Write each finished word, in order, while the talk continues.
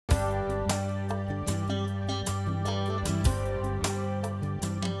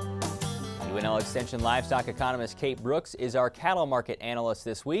Extension livestock economist Kate Brooks is our cattle market analyst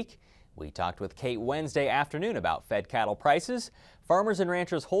this week. We talked with Kate Wednesday afternoon about fed cattle prices, farmers and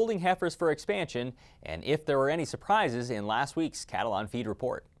ranchers holding heifers for expansion, and if there were any surprises in last week's cattle on feed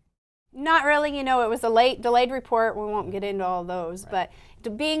report. Not really, it was a delayed report. We won't get into all those, right.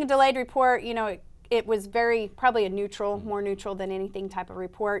 But being a delayed report, it was probably a neutral, more neutral than anything type of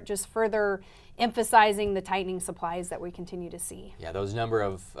report, just further emphasizing the tightening supplies that we continue to see. Yeah, those number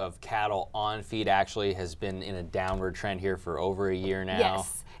of cattle on feed actually has been in a downward trend here for over a year now.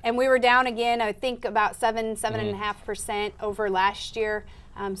 Yes, and we were down again, I think about 7.5% over last year.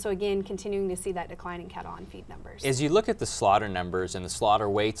 So again, continuing to see that decline in cattle on feed numbers. As you look at the slaughter numbers and the slaughter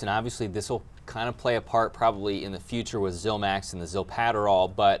weights, and obviously this will kind of play a part probably in the future with Zilmax and the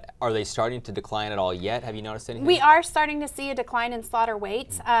Zilpaterol, but are they starting to decline at all yet? Have you noticed anything? We are starting to see a decline in slaughter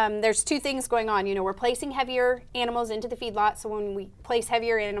weights. There's two things going on. We're placing heavier animals into the feedlot, so when we place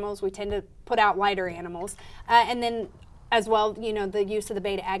heavier animals, we tend to put out lighter animals. And then as well, the use of the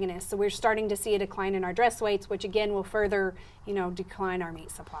beta agonists. So we're starting to see a decline in our dress weights, which again will further, decline our meat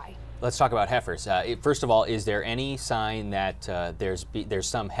supply. Let's talk about heifers. First of all, is there any sign that there's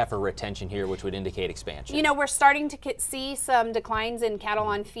some heifer retention here which would indicate expansion? We're starting to see some declines in cattle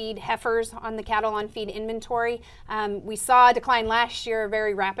on feed heifers on the cattle on feed inventory. We saw a decline last year, a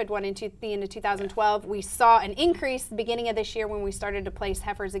very rapid one into the end of 2012. We saw an increase at the beginning of this year when we started to place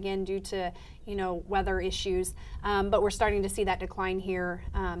heifers again due to weather issues. But we're starting to see that decline here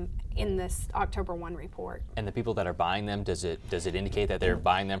in this October 1 report. And the people that are buying them, does it indicate that they're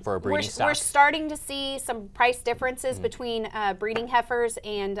buying them for a breeding stock? We're starting to see some price differences between breeding heifers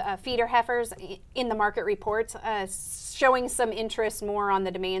and feeder heifers in the market reports, showing some interest more on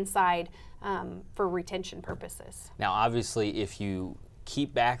the demand side for retention purposes. Now, obviously, if you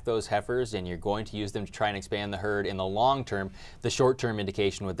keep back those heifers and you're going to use them to try and expand the herd in the long term, the short term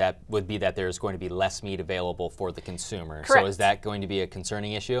indication would be that there's going to be less meat available for the consumer. Correct. So is that going to be a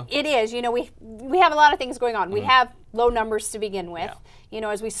concerning issue? It is. We have a lot of things going on. We have low numbers to begin with. Yeah.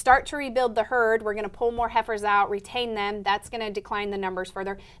 As we start to rebuild the herd, we're going to pull more heifers out, retain them. That's going to decline the numbers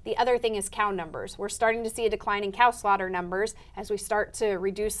further. The other thing is cow numbers. We're starting to see a decline in cow slaughter numbers as we start to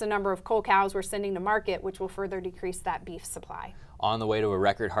reduce the number of cull cows we're sending to market, which will further decrease that beef supply. On the way to a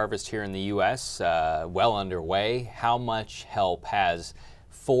record harvest here in the U.S., well underway. How much help has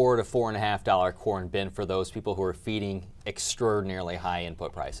 $4 to $4.50 corn been for those people who are feeding extraordinarily high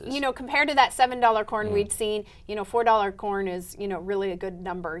input prices? Compared to that $7 corn we'd seen, $4 corn is, really a good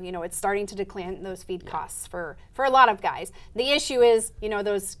number. It's starting to decline those feed costs for a lot of guys. The issue is,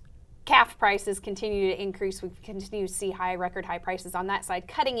 those calf prices continue to increase. We continue to see record high prices on that side,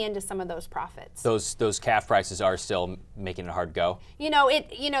 cutting into some of those profits. Those calf prices are still making it hard to go.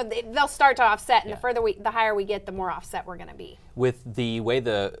 They'll start to offset, and the higher we get, the more offset we're going to be. With the way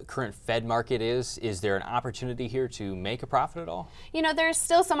the current fed market is there an opportunity here to make a profit at all? There's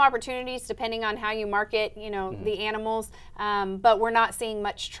still some opportunities depending on how you market, the animals, but we're not seeing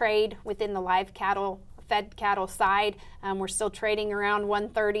much trade within the live cattle, fed cattle side. We're still trading around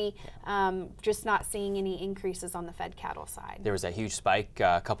 130, just not seeing any increases on the fed cattle side. There was a huge spike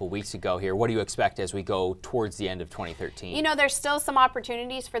a couple weeks ago here. What do you expect as we go towards the end of 2013? There's still some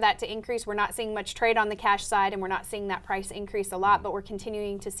opportunities for that to increase. We're not seeing much trade on the cash side, and we're not seeing that price increase a lot, but we're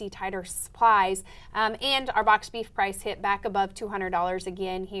continuing to see tighter supplies. And our box beef price hit back above $200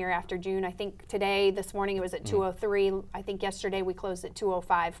 again here after June. I think this morning it was at 203. I think yesterday we closed at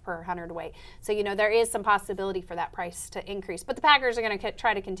 205 per hundredweight. So, there is some possibility for that price to increase. But the packers are going to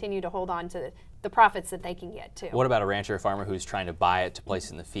try to continue to hold on to the profits that they can get too. What about a rancher or farmer who's trying to buy it to place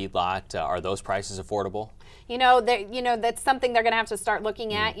in the feedlot? Are those prices affordable? That's something they're going to have to start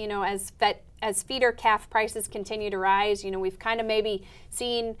looking at. As feeder calf prices continue to rise. We've kind of maybe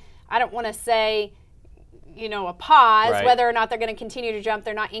seen, I don't want to say, a pause, right, whether or not they're going to continue to jump.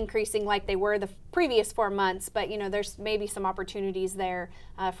 They're not increasing like they were the previous 4 months, but there's maybe some opportunities there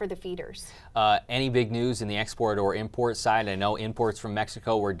for the feeders. Any big news in the export or import side? I know imports from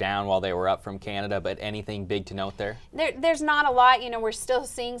Mexico were down while they were up from Canada, but anything big to note there? There's not a lot. We're still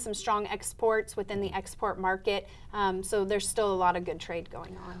seeing some strong exports within the export market, so there's still a lot of good trade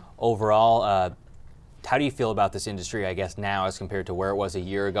going on. Overall, how do you feel about this industry, I guess, now as compared to where it was a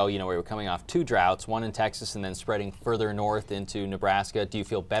year ago? We were coming off 2 droughts, one in Texas and then spreading further north into Nebraska. Do you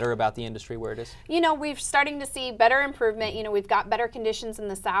feel better about the industry where it is? We're starting to see better improvement. We've got better conditions in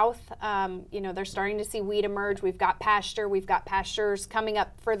the south. They're starting to see wheat emerge. We've got pasture. We've got pastures coming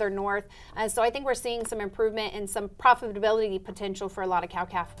up further north. So I think we're seeing some improvement and some profitability potential for a lot of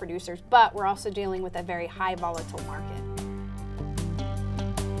cow-calf producers, but we're also dealing with a very high volatile market.